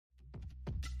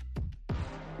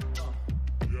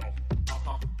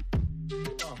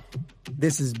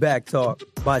This is Back Talk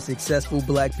by Successful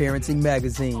Black Parenting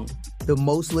Magazine, the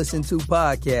most listened to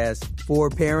podcast for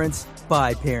parents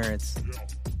by parents.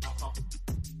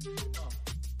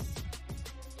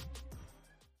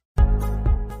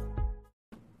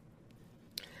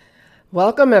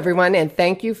 Welcome, everyone, and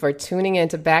thank you for tuning in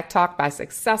to Back Talk by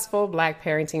Successful Black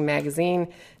Parenting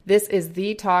Magazine. This is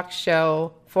the talk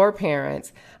show for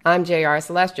parents. I'm J.R.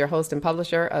 Celeste, your host and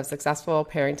publisher of Successful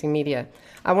Parenting Media.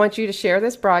 I want you to share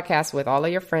this broadcast with all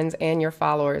of your friends and your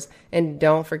followers. And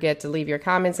don't forget to leave your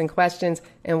comments and questions,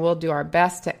 and we'll do our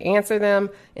best to answer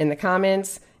them in the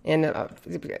comments and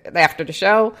after the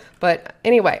show. But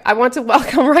anyway, I want to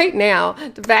welcome right now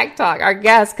to Back Talk our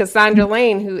guest, Cassandra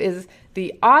Lane, who is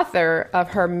the author of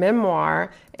her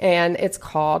memoir, and it's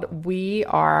called We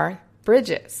Are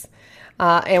Bridges.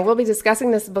 And we'll be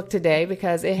discussing this book today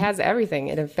because it has everything.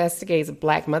 It investigates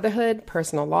Black motherhood,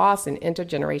 personal loss, and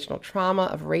intergenerational trauma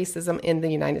of racism in the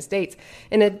United States.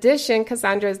 In addition,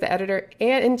 Cassandra is the editor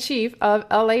and in chief of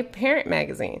LA Parent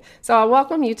Magazine. So I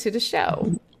welcome you to the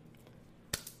show.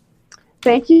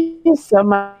 Thank you so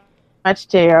much,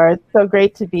 JR. It's so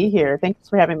great to be here. Thanks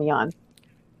for having me on.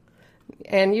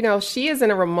 And, you know, she is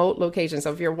in a remote location.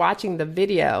 So if you're watching the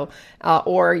video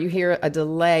or you hear a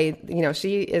delay, you know,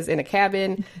 she is in a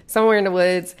cabin somewhere in the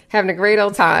woods having a great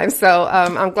old time. So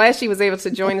I'm glad she was able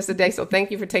to join us today. So thank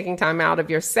you for taking time out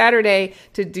of your Saturday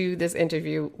to do this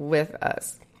interview with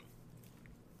us.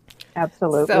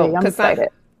 Absolutely. So, I'm excited.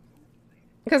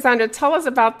 Cassandra, tell us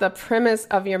about the premise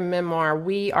of your memoir,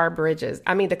 We Are Bridges.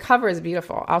 I mean, the cover is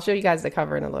beautiful. I'll show you guys the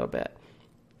cover in a little bit.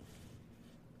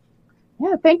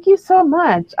 Yeah, thank you so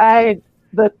much.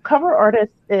 The cover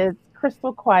artist is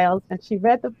Crystal Quiles, and she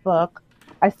read the book.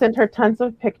 I sent her tons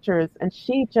of pictures, and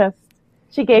she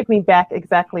gave me back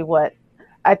exactly what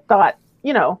I thought.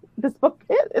 You know, this book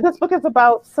is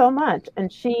about so much,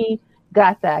 and she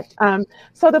got that.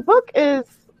 So the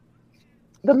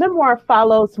memoir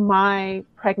follows my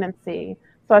pregnancy.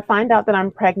 So I find out that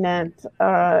I'm pregnant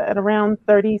at around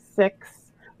 36.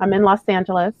 I'm in Los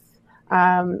Angeles.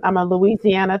 I'm a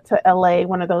Louisiana to LA,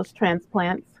 one of those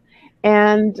transplants.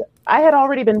 And I had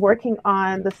already been working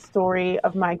on the story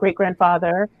of my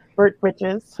great-grandfather, Bert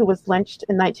Bridges, who was lynched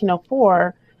in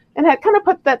 1904, and had kind of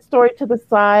put that story to the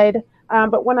side.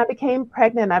 But when I became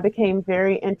pregnant, I became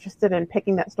very interested in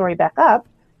picking that story back up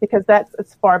because that's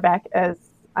as far back as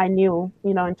I knew,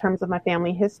 you know, in terms of my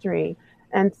family history.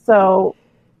 And so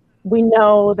we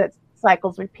know that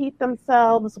cycles repeat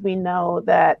themselves. We know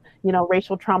that, you know,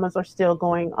 racial traumas are still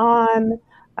going on.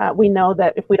 We know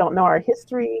that if we don't know our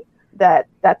history,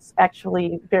 that's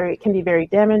actually can be very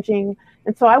damaging.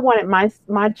 And so I wanted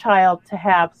my child to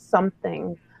have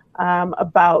something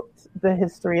about the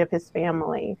history of his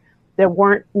family. There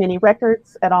weren't many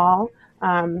records at all.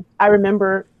 I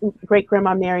remember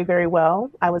great-grandma Mary very well.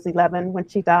 I was 11 when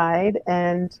she died,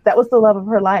 and that was the love of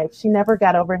her life. She never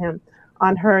got over him.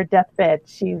 On her deathbed,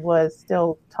 she was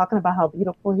still talking about how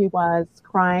beautiful he was,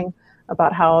 crying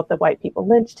about how the white people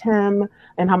lynched him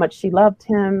and how much she loved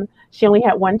him. She only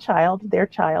had one child, their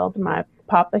child, my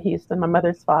Papa Houston, my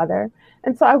mother's father.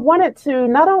 And so I wanted to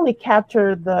not only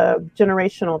capture the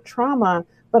generational trauma,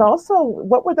 but also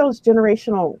what were those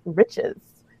generational riches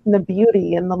and the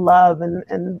beauty and the love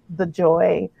and the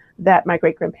joy that my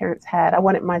great-grandparents had. I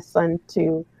wanted my son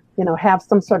to, you know, have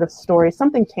some sort of story,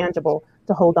 something tangible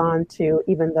to hold on to,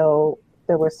 even though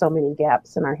there were so many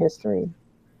gaps in our history.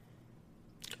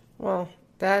 Well,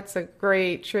 that's a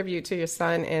great tribute to your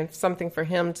son and something for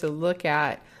him to look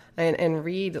at and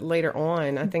read later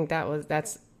on. I think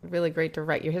that's really great to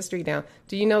write your history down.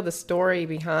 Do you know the story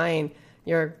behind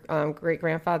your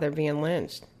great-grandfather being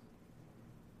lynched?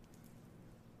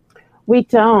 We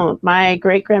don't. My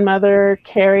great-grandmother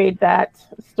carried that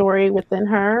story within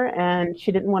her, and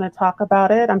she didn't want to talk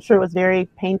about it. I'm sure it was very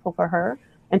painful for her.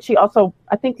 And she also,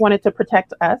 I think, wanted to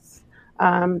protect us,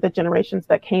 the generations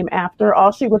that came after.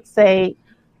 All she would say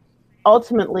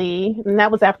ultimately, and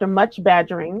that was after much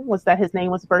badgering, was that his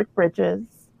name was Bert Bridges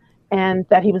and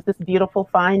that he was this beautiful,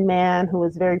 fine man who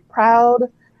was very proud.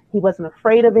 He wasn't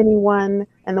afraid of anyone,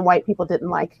 and the white people didn't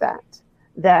like that.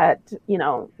 That, you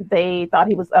know, they thought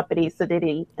he was uppity,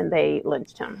 sedity, and they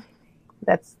lynched him.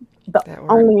 That's the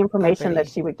only information uppity that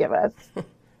she would give us.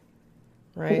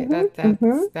 Right.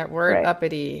 That word right.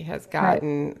 Uppity has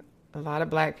gotten a lot of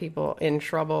Black people in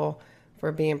trouble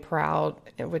for being proud,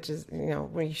 which is, you know,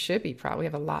 we should be proud. We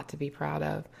have a lot to be proud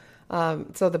of.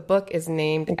 So the book is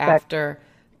named after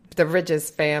the Bridges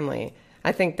family.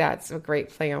 I think that's a great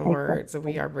play on words,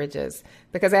 We Are Bridges,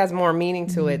 because it has more meaning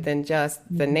to it than just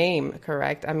the name,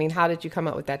 correct? I mean, how did you come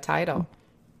up with that title?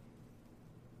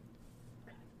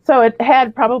 So it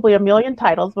had probably a million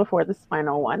titles before this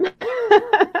final one.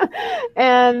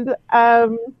 And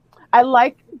I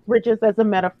like bridges as a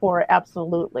metaphor,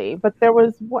 absolutely. But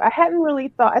I hadn't really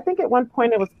thought, I think at one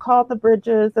point it was called The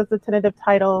Bridges as a tentative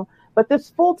title. But this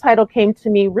full title came to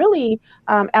me really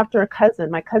after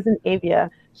my cousin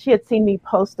Avia. She had seen me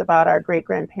post about our great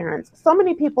grandparents. So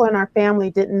many people in our family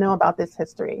didn't know about this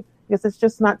history because it's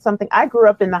just not something. I grew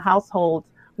up in the household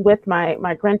with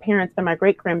my grandparents and my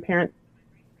great grandparents.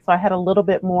 So I had a little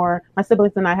bit more, my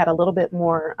siblings and I had a little bit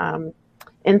more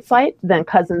insight than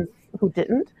cousins who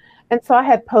didn't. And so I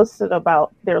had posted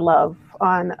about their love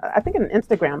on, I think, an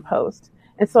Instagram post.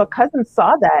 And so a cousin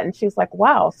saw that and she was like,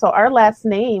 wow, so our last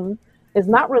name is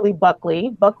not really Buckley.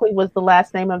 Buckley was the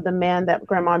last name of the man that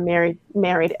Grandma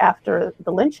married after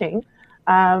the lynching,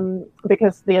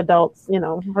 because the adults,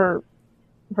 her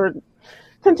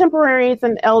contemporaries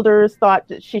and elders thought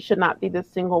that she should not be this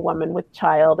single woman with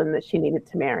child and that she needed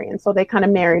to marry. And so they kind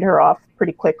of married her off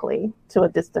pretty quickly to a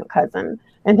distant cousin.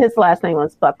 And his last name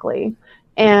was Buckley.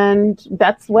 And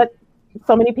that's what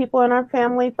so many people in our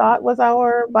family thought was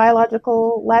our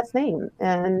biological last name.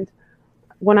 And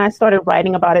when I started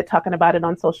writing about it, talking about it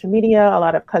on social media, a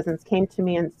lot of cousins came to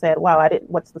me and said, wow,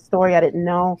 what's the story? I didn't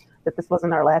know that this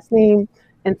wasn't our last name.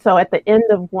 And so at the end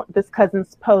of this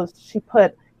cousin's post, she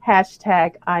put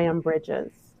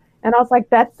 #IamBridges. And I was like,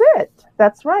 that's it.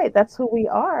 That's right. That's who we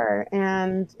are.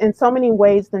 And in so many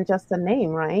ways than just a name,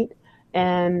 right?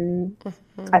 And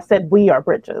I said, we are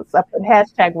Bridges. I put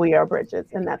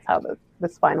 #WeAreBridges. And that's how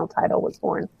this final title was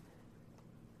born.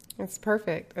 That's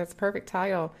perfect. That's a perfect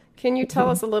title. Can you tell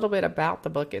us a little bit about the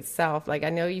book itself? Like, I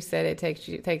know you said it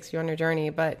takes you on a journey,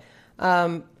 but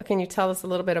can you tell us a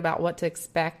little bit about what to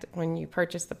expect when you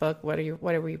purchase the book? What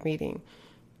are we reading?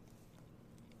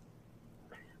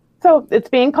 So it's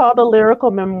being called a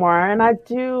lyrical memoir, and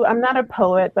I'm not a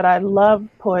poet, but I love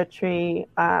poetry.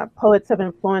 Poets have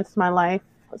influenced my life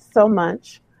so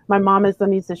much. My mom is a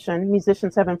musician.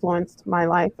 Musicians have influenced my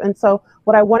life. And so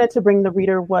what I wanted to bring the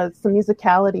reader was some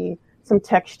musicality, some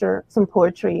texture, some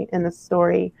poetry in the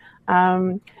story.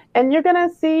 And you're going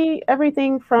to see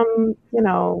everything from,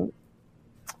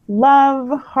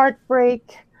 love,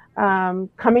 heartbreak,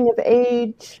 coming of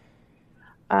age.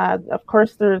 Of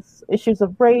course, there's issues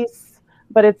of race,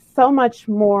 but it's so much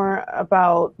more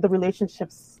about the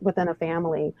relationships within a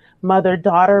family,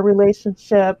 mother-daughter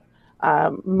relationship,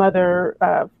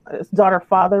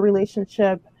 daughter-father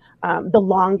relationship, the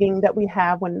longing that we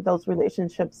have when those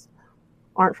relationships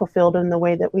aren't fulfilled in the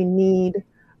way that we need,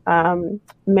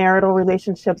 marital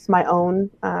relationships, my own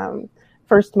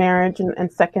first marriage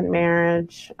and second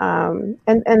marriage, and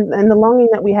the longing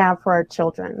that we have for our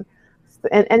children.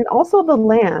 And also the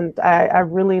land. I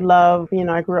really love,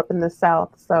 I grew up in the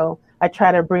South, so I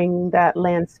try to bring that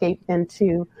landscape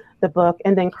into the book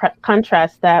and then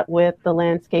contrast that with the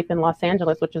landscape in Los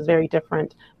Angeles, which is very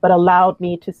different, but allowed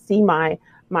me to see my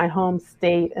home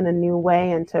state in a new way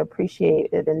and to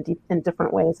appreciate it in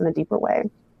different ways, in a deeper way.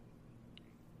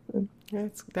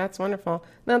 That's wonderful.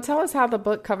 Now tell us how the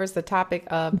book covers the topic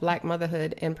of Black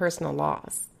motherhood and personal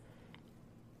loss.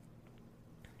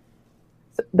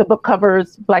 The book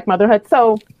covers Black motherhood.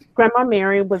 So Grandma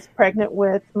Mary was pregnant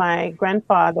with my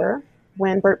grandfather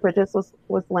when Burt Bridges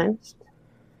was lynched.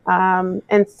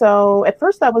 And so at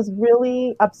first I was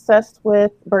really obsessed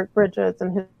with Burt Bridges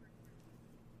and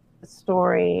his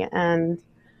story. And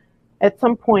at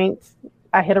some point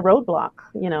I hit a roadblock.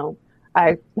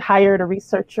 I hired a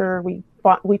researcher.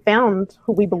 We found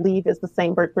who we believe is the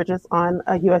same Burt Bridges on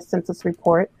a U.S. Census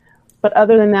report. But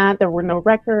other than that, there were no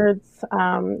records.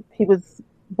 He was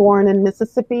born in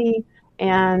Mississippi,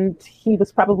 and he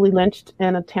was probably lynched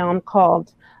in a town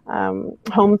called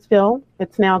Holmesville.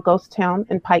 It's now a ghost town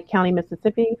in Pike County,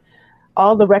 Mississippi.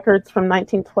 All the records from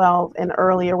 1912 and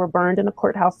earlier were burned in a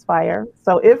courthouse fire.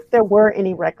 So if there were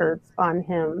any records on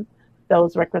him,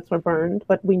 those records were burned.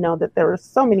 But we know that there were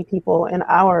so many people in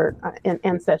our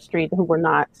ancestry who were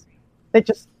not, they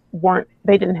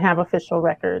didn't have official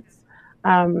records.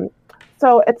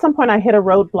 So at some point I hit a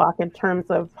roadblock in terms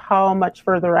of how much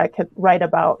further I could write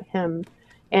about him.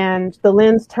 And the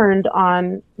lens turned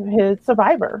on his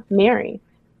survivor, Mary.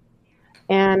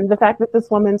 And the fact that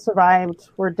this woman survived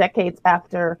were decades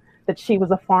after that she was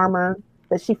a farmer,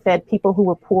 that she fed people who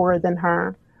were poorer than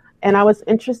her. And I was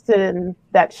interested in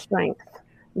that strength,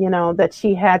 that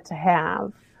she had to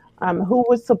have. Who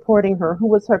was supporting her? Who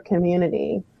was her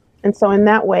community? And so in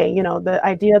that way, the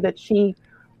idea that she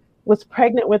was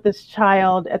pregnant with this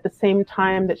child at the same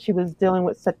time that she was dealing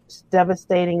with such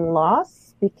devastating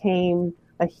loss became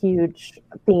a huge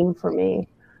theme for me.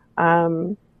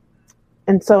 And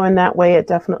so in that way, it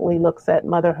definitely looks at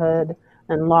motherhood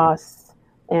and loss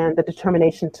and the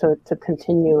determination to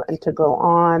continue and to go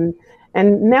on.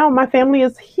 And now my family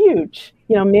is huge.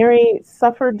 You know, Mary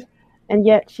suffered, and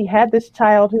yet she had this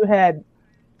child who had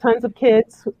tons of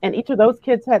kids, and each of those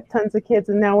kids had tons of kids,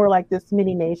 and now we're like this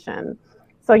mini nation.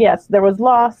 So yes, there was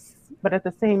loss, but at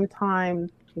the same time,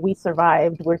 we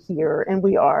survived, we're here, and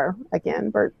we are, again,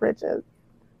 Burt Bridges.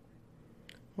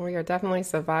 We are definitely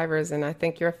survivors, and I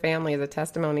think your family is a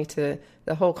testimony to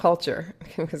the whole culture,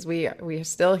 because we are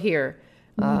still here.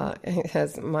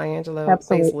 As Maya Angelou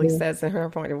basically says in her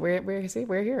point, we're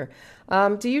here.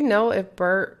 Do you know if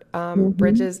Burt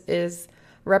Bridges is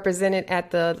represented at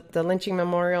the lynching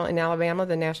memorial in Alabama,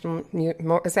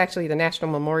 it's actually the National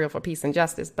Memorial for Peace and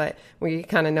Justice, but we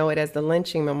kind of know it as the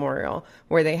lynching memorial,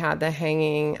 where they have the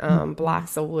hanging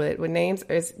blocks of wood with names?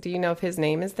 Do you know if his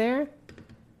name is there?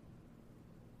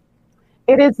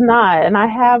 It is not, and I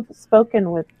have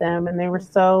spoken with them, and they were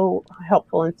so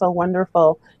helpful and so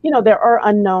wonderful. You know, there are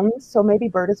unknowns, so maybe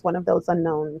Burt is one of those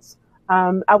unknowns.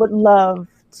 I would love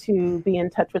to be in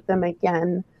touch with them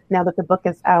again now that the book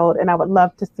is out, and I would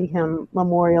love to see him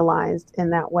memorialized in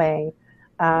that way.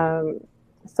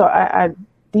 So I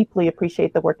deeply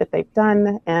appreciate the work that they've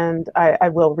done, and I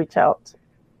will reach out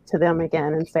to them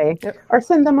again and say, or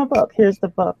send them a book. Here's the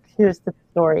book. Here's the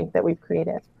story that we've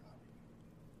created.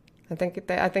 I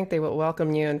think they will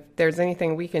welcome you. And if there's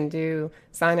anything we can do,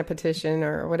 sign a petition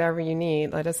or whatever you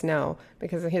need, let us know,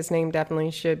 because his name definitely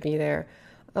should be there.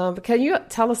 But can you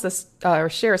tell us or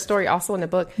share a story also in the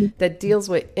book that deals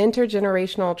with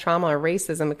intergenerational trauma or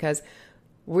racism? Because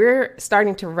we're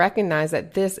starting to recognize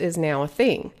that this is now a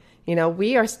thing. You know,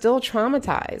 we are still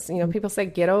traumatized. You know, people say,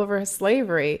 get over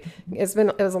slavery. It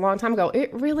was a long time ago.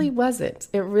 It really wasn't.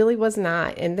 It really was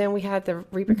not. And then we had the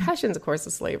repercussions, of course,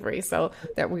 of slavery. So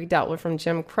that we dealt with from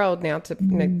Jim Crow now to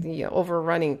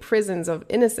overrunning prisons of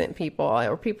innocent people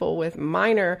or people with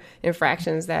minor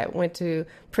infractions that went to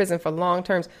prison for long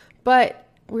terms. But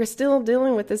we're still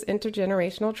dealing with this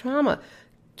intergenerational trauma.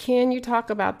 Can you talk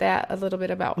about that a little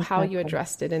bit, about how you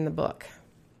addressed it in the book?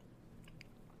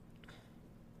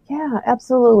 Yeah,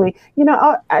 absolutely. You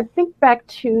know, I think back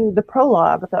to the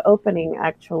prologue, the opening,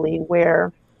 actually,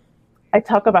 where I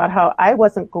talk about how I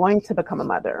wasn't going to become a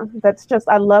mother.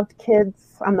 I loved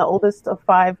kids. I'm the oldest of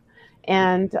 5,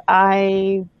 and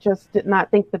I just did not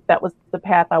think that was the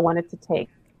path I wanted to take.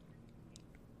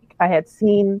 I had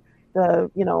seen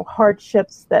the,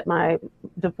 hardships that my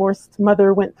divorced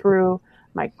mother went through,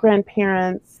 my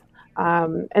grandparents.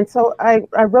 And so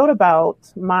I wrote about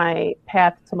my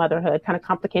path to motherhood, kind of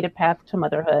complicated path to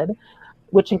motherhood,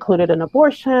 which included an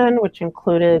abortion, which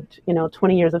included,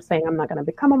 20 years of saying I'm not going to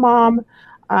become a mom,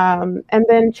 and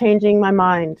then changing my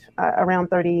mind around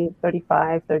 30,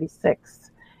 35,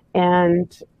 36.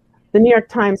 And the New York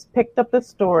Times picked up the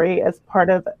story as part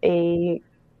of a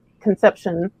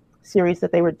conception series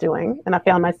that they were doing. And I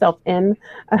found myself in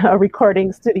a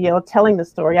recording studio telling the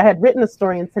story. I had written the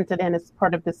story and sent it in as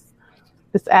part of this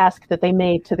ask that they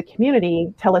made to the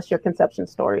community, tell us your conception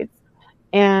stories.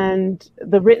 And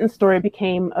the written story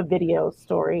became a video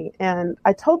story. And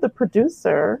I told the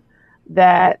producer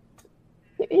that,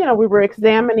 we were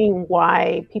examining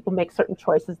why people make certain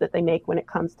choices that they make when it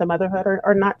comes to motherhood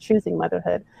or not choosing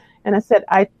motherhood. And I said,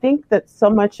 I think that so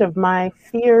much of my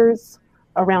fears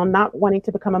around not wanting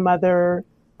to become a mother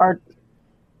are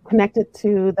connected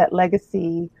to that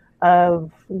legacy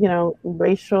of,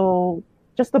 racial,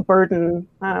 just the burden.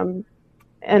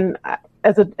 And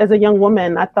as a young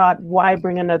woman, I thought, why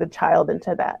bring another child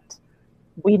into that?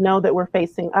 We know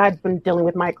that I've been dealing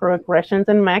with microaggressions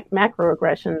and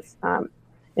macroaggressions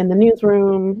in the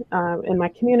newsroom, in my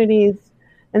communities.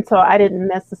 And so I didn't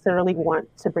necessarily want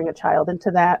to bring a child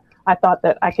into that. I thought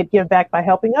that I could give back by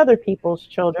helping other people's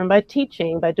children, by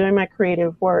teaching, by doing my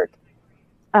creative work.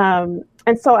 And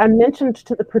so I mentioned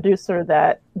to the producer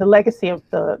that the legacy of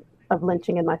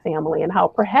lynching in my family, and how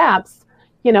perhaps,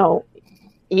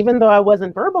 even though I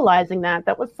wasn't verbalizing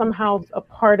that was somehow a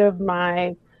part of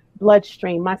my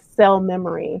bloodstream, my cell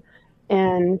memory.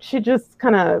 And she just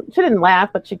she didn't laugh,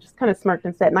 but she just kind of smirked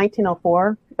and said,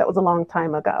 1904, that was a long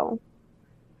time ago.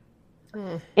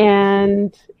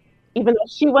 And even though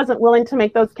she wasn't willing to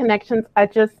make those connections,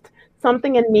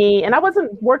 something in me, and I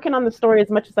wasn't working on the story as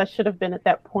much as I should have been at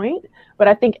that point, but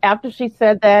I think after she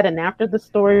said that and after the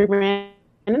story ran,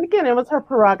 and again, it was her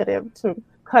prerogative to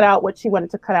cut out what she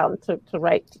wanted to cut out and to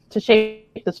write, to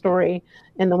shape the story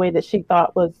in the way that she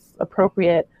thought was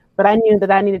appropriate. But I knew that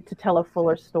I needed to tell a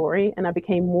fuller story, and I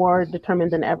became more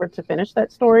determined than ever to finish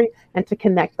that story and to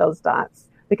connect those dots,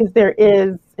 because there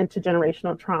is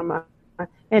intergenerational trauma.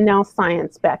 And now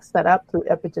science backs that up through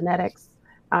epigenetics.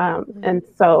 And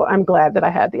so I'm glad that I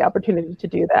had the opportunity to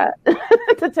do that,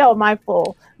 to tell my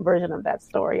full version of that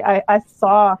story. I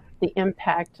saw the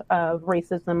impact of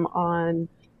racism on,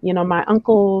 my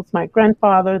uncles, my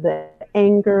grandfather, the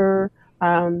anger,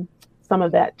 some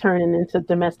of that turning into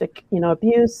domestic,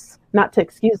 abuse, not to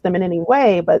excuse them in any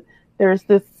way, but there's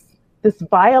this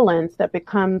violence that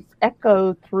becomes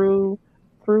echoed through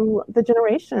the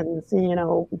generations.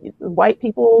 White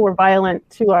people were violent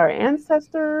to our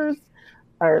ancestors.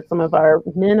 Some of our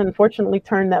men, unfortunately,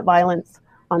 turned that violence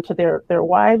onto their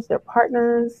wives, their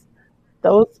partners.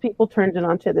 Those people turned it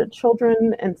onto their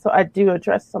children. And so I do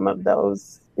address some of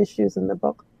those issues in the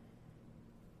book.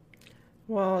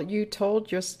 Well, you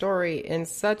told your story in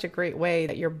such a great way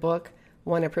that your book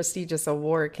won a prestigious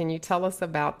award. Can you tell us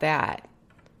about that?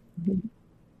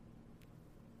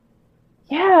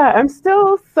 Yeah, I'm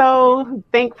still so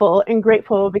thankful and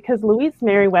grateful because Louise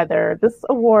Merriweather, this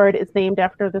award is named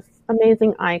after this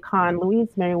amazing icon, Louise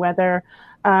Merriweather,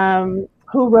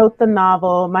 who wrote the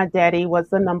novel My Daddy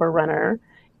Was a Number Runner.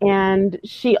 And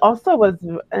she also was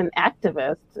an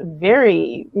activist,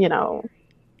 very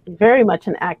much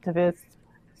an activist,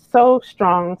 so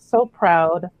strong, so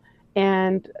proud.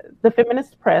 And the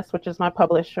Feminist Press, which is my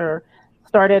publisher,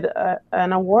 started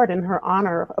an award in her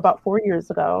honor about 4 years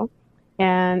ago.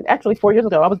 And actually 4 years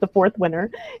ago, I was the fourth winner.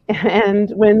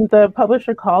 And when the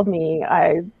publisher called me,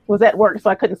 I was at work, so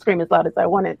I couldn't scream as loud as I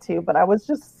wanted to, but I was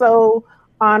just so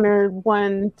honored,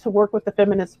 one, to work with the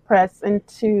Feminist Press, and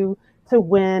two, to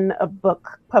win a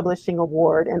book publishing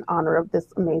award in honor of this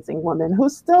amazing woman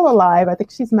who's still alive. I think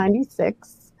she's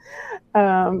 96.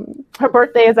 Her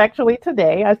birthday is actually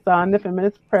today. I saw on the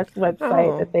Feminist Press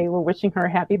website that they were wishing her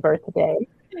happy birthday.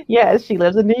 Yes, she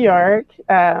lives in New York.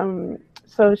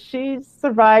 So she's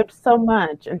survived so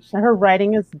much, and her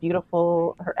writing is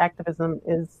beautiful. Her activism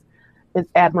is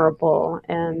admirable,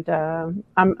 and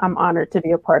I'm honored to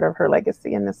be a part of her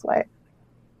legacy in this way.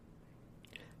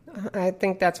 I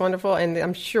think that's wonderful, and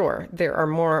I'm sure there are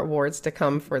more awards to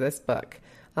come for this book.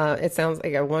 It sounds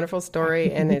like a wonderful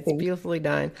story, and it's beautifully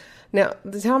done. Now,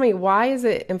 tell me, why is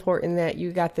it important that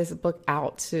you got this book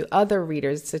out to other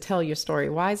readers to tell your story?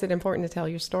 Why is it important to tell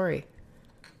your story?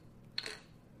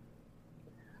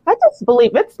 I just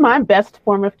believe it's my best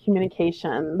form of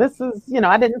communication. This is,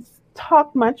 I didn't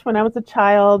talk much when I was a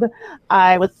child.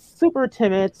 I was super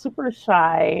timid, super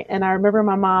shy. And I remember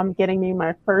my mom getting me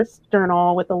my first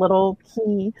journal with a little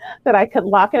key that I could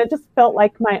lock, and it just felt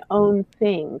like my own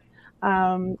thing.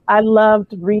 I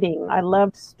loved reading. I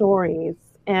loved stories.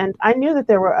 And I knew that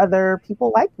there were other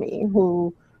people like me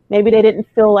who maybe they didn't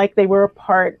feel like they were a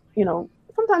part,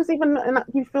 sometimes even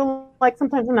you feel like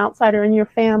sometimes an outsider in your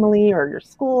family or your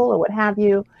school or what have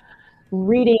you.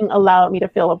 Reading allowed me to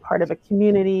feel a part of a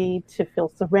community, to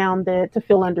feel surrounded, to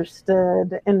feel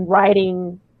understood, and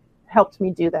writing helped me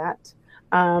do that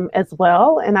as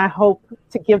well. And I hope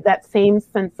to give that same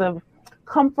sense of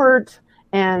comfort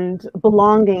and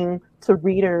belonging to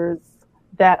readers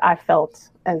that I felt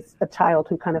as a child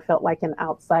who kind of felt like an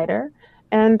outsider.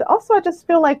 And also, I just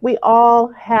feel like we all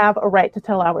have a right to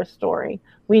tell our story.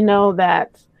 We know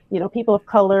that, people of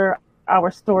color,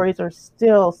 our stories are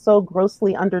still so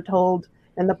grossly undertold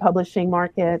in the publishing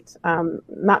market.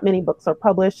 Not many books are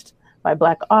published by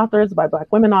Black authors, by Black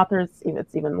women authors,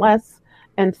 it's even less.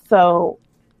 And so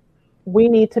we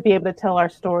need to be able to tell our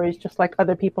stories just like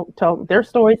other people tell their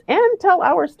stories and tell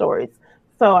our stories.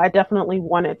 So I definitely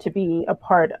wanted to be a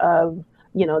part of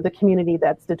the community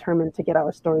that's determined to get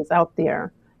our stories out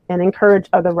there and encourage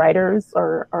other writers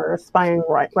or aspiring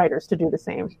writers to do the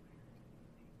same.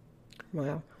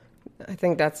 Wow. I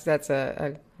think that's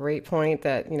a great point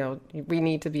that, we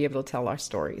need to be able to tell our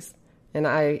stories. And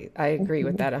I agree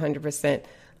with that 100%.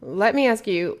 Let me ask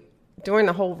you, during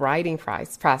the whole writing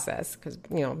process, because,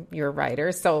 you're a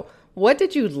writer, so what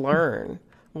did you learn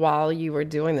while you were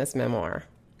doing this memoir?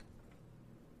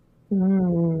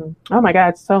 Oh my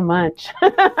God, so much.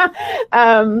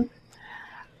 I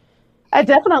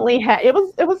definitely had, it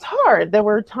was hard. There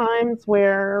were times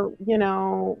where,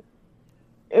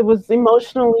 it was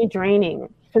emotionally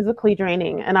draining, physically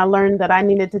draining. And I learned that I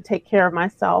needed to take care of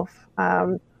myself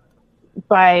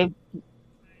by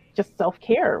just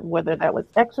self-care, whether that was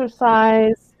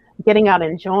exercise, getting out,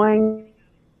 enjoying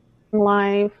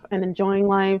life,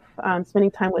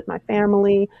 spending time with my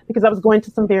family, because I was going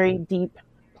to some very deep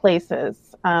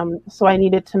places. So I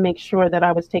needed to make sure that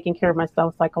I was taking care of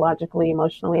myself psychologically,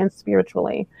 emotionally, and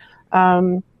spiritually.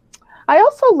 I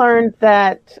also learned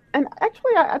that, and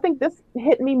actually I think this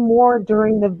hit me more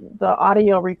during the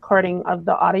audio recording of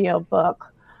the audio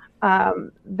book,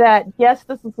 that yes,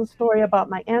 this is a story about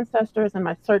my ancestors and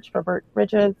my search for Burt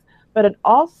Bridges, but it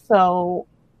also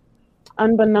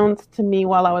unbeknownst to me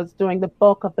while I was doing the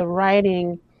bulk of the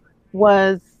writing,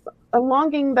 was a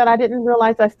longing that I didn't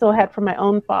realize I still had for my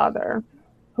own father,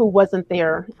 who wasn't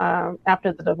there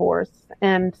after the divorce.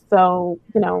 And so,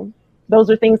 those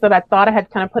are things that I thought I had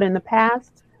kind of put in the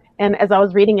past. And as I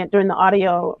was reading it during the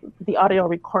audio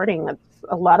recording,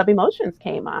 a lot of emotions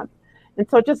came up. And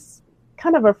so it just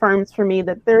kind of affirms for me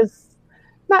that there's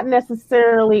not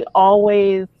necessarily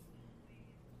always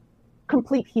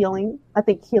complete healing. I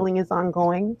think healing is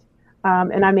ongoing.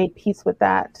 And I made peace with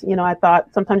that. I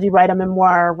thought sometimes you write a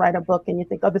memoir, write a book, and you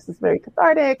think, oh, this is very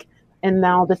cathartic, and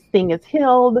now this thing is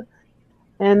healed.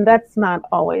 And that's not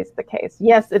always the case.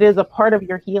 Yes, it is a part of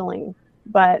your healing,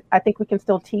 but I think we can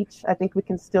still teach. I think we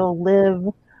can still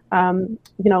live,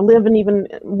 live in even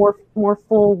more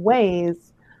full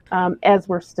ways as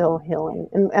we're still healing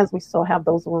and as we still have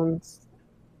those wounds.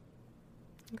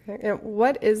 Okay. And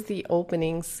what is the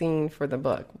opening scene for the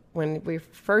book? When we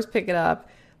first pick it up,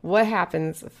 what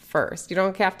happens first? You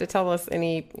don't have to tell us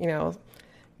any,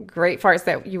 great parts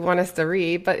that you want us to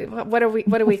read, but what do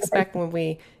we expect when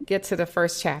we get to the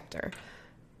first chapter?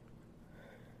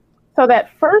 So that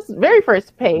very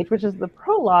first page, which is the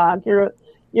prologue,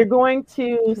 you're going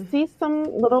to see some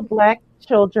little Black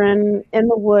children in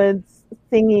the woods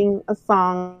singing a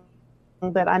song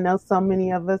that I know so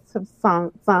many of us have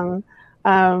sung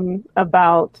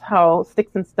about how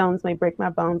sticks and stones may break my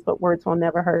bones, but words will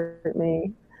never hurt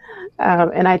me.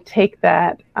 And I take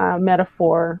that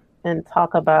metaphor and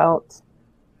talk about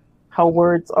how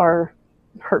words are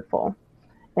hurtful,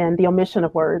 and the omission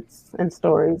of words and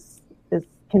stories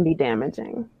can be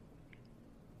damaging.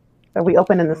 So we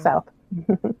open in the South.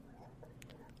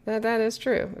 That is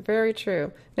true. Very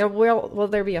true. Now, will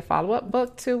there be a follow-up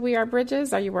book to We Are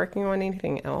Bridges? Are you working on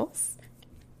anything else?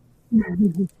 Yeah,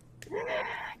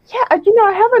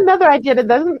 I have another idea that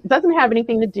doesn't have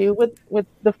anything to do with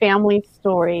the family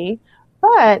story,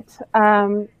 but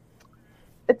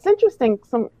it's interesting.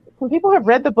 Some people have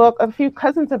read the book. A few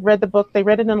cousins have read the book. They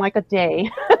read it in like a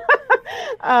day.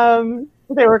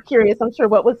 They were curious, I'm sure,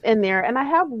 what was in there. And I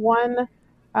have one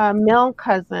male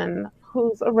cousin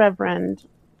who's a reverend,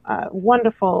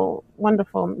 wonderful,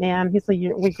 wonderful man.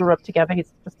 We grew up together.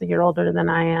 He's just a year older than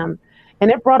I am.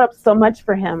 And it brought up so much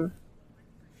for him.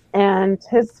 And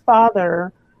his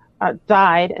father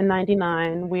died in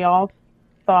 1999. We all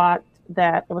thought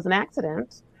that it was an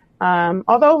accident,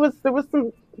 although there was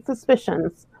some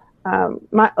suspicions. A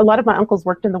lot of my uncles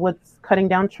worked in the woods cutting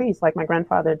down trees like my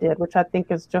grandfather did, which I think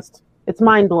is it's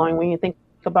mind-blowing when you think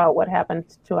about what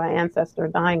happened to our ancestor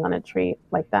dying on a tree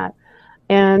like that.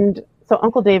 And so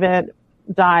Uncle David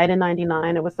died in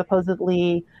 1999. It was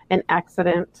supposedly an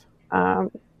accident.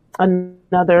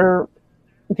 Another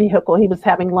vehicle, he was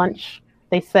having lunch,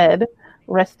 they said,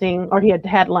 resting, or he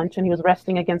had lunch and he was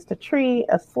resting against a tree,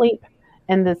 asleep,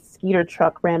 and this Skeeter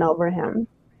truck ran over him.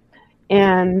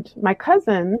 And my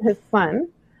cousin, his son,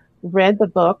 read the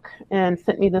book and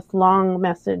sent me this long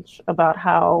message about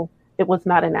how it was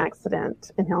not an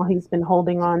accident and how he's been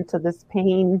holding on to this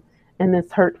pain and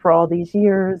this hurt for all these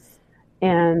years,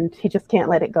 and he just can't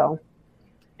let it go.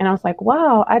 And I was like,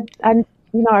 wow, I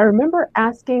remember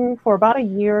asking for about a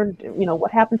year,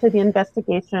 what happened to the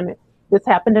investigation. This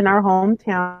happened in our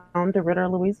hometown, DeRidder,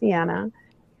 Louisiana.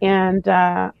 And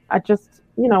I just,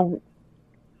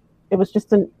 it was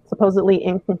just supposedly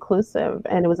inconclusive,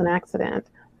 and it was an accident.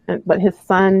 But his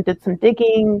son did some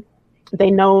digging. They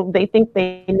think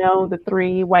they know the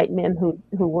three white men who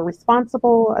were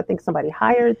responsible. I think somebody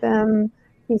hired them,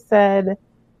 he said.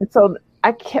 And so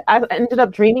I ended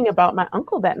up dreaming about my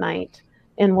uncle that night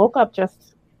and woke up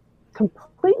just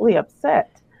completely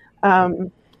upset.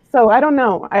 So I don't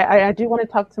know. I do want to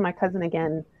talk to my cousin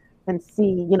again and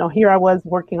see, here I was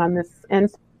working on this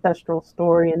ancestral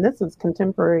story, and this is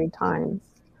contemporary times.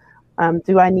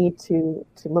 Do I need to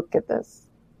look at this?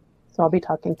 So I'll be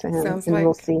talking to him,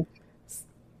 we'll see.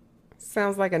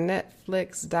 Sounds like a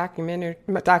Netflix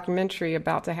documentary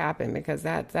about to happen, because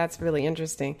that's really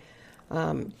interesting.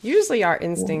 Usually our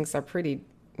instincts are pretty,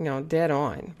 dead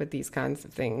on with these kinds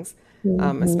of things,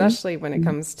 especially when it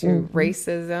comes to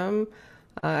racism.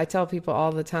 I tell people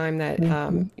all the time that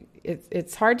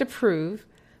it's hard to prove,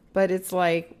 but it's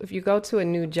like if you go to a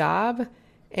new job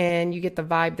and you get the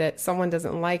vibe that someone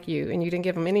doesn't like you and you didn't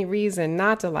give them any reason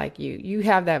not to like you, you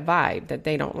have that vibe that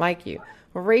they don't like you.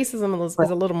 Well, racism is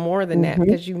a little more than that,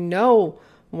 because you know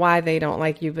why they don't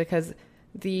like you, because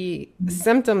the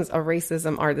symptoms of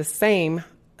racism are the same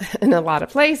in a lot of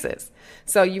places.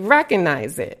 So you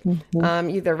recognize it. Mm-hmm.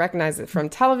 Either recognize it from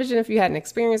television if you hadn't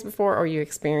experienced before, or you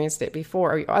experienced it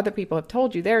before, or other people have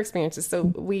told you their experiences. So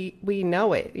we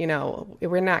know it, you know,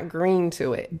 we're not green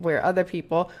to it, where other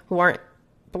people who aren't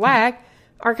Black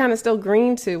are kind of still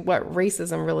green to what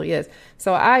racism really is.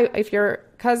 So if your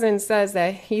cousin says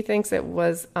that he thinks it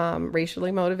was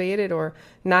racially motivated or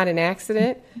not an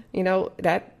accident, you know,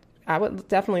 that I would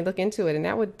definitely look into it, and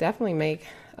that would definitely make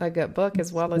a good book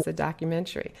as well as a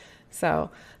documentary.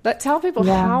 So tell people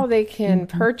how they can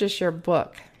purchase your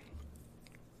book.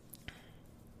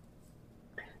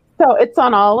 So it's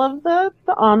on all of the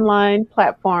online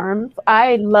platforms.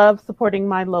 I love supporting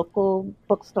my local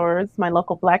bookstores, my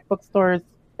local Black bookstores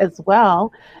as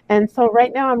well. And so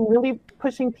right now I'm really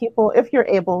pushing people, if you're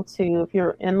able to, if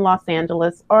you're in Los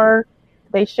Angeles, or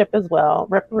they ship as well,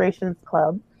 Reparations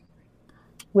Club,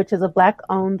 which is a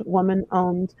Black-owned,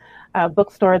 woman-owned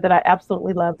bookstore that I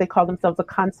absolutely love. They call themselves a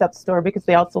concept store because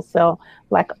they also sell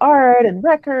Black art and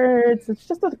records. It's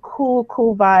just a cool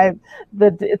vibe.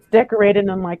 It's decorated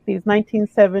in like these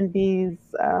 1970s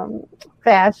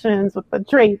fashions with the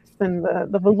drapes and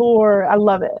the velour. I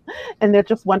love it. And they're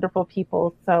just wonderful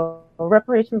people. So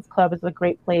Reparations Club is a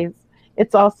great place.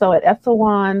 It's also at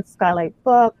Esalen, Skylight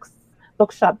Books,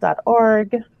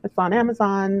 bookshop.org. It's on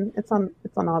Amazon. It's on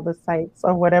all the sites,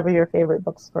 or whatever your favorite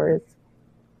bookstore is.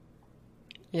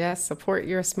 Yes, support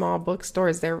your small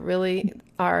bookstores. They really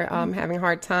are having a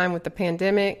hard time with the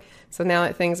pandemic. So now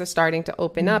that things are starting to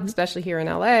open up, especially here in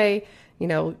LA, you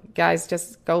know, guys,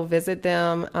 just go visit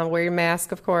them. Wear your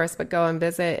mask, of course, but go and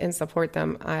visit and support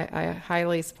them. I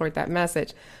highly support that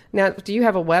message. Now, do you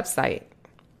have a website?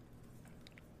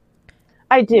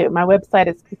 I do. My website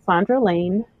is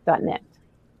CassandraLane.net.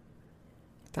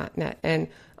 .net. And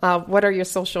what are your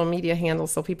social media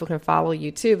handles so people can follow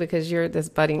you too? Because you're this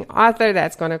budding author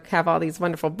that's going to have all these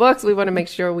wonderful books. We want to make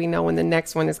sure we know when the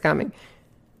next one is coming.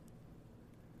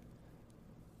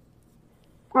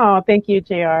 Oh, thank you,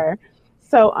 JR.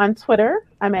 So on Twitter,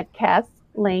 I'm at Cass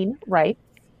Lane Writes.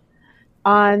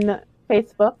 On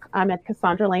Facebook, I'm at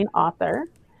Cassandra Lane Author.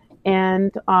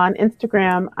 And on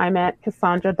Instagram, I'm at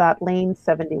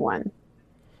Cassandra.Lane71.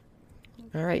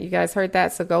 All right, you guys heard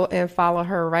that. So go and follow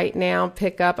her right now.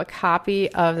 Pick up a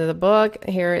copy of the book.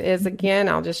 Here it is again.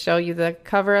 I'll just show you the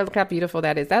cover. Look how beautiful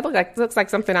that is. That looks like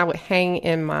something I would hang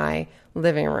in my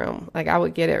living room. Like I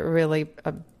would get it really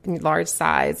a large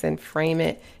size and frame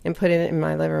it and put it in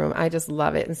my living room. I just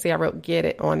love it. And see, I wrote "get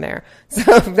it" on there.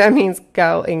 So that means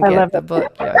go and get the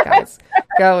book, guys.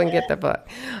 Go and get the book.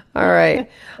 All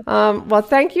right. Well,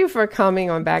 thank you for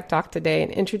coming on Back Talk today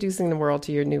and introducing the world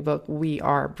to your new book, We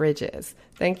Are Bridges.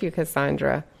 Thank you,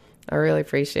 Cassandra. I really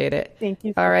appreciate it. Thank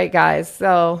you. All right, guys.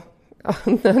 So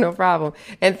no problem.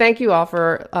 And thank you all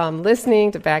for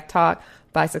listening to Back Talk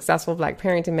by Successful Black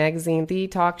Parenting Magazine, the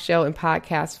talk show and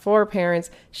podcast for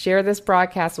parents. Share this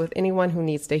broadcast with anyone who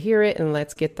needs to hear it, and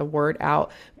let's get the word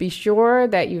out. Be sure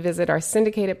that you visit our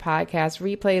syndicated podcast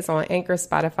replays on Anchor,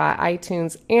 Spotify,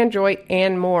 iTunes, Android,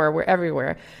 and more. We're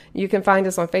everywhere. You can find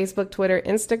us on Facebook, Twitter,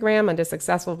 Instagram under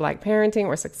Successful Black Parenting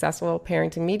or Successful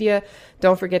Parenting Media.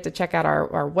 Don't forget to check out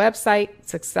our website,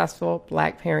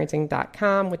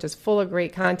 successfulblackparenting.com, which is full of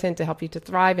great content to help you to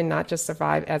thrive and not just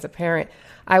survive as a parent.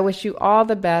 I wish you all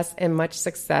the best and much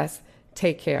success.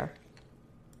 Take care.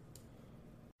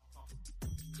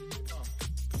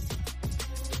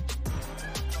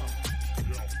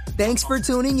 Thanks for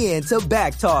tuning in to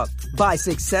Back Talk by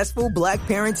Successful Black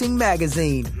Parenting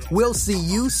Magazine. We'll see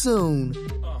you soon.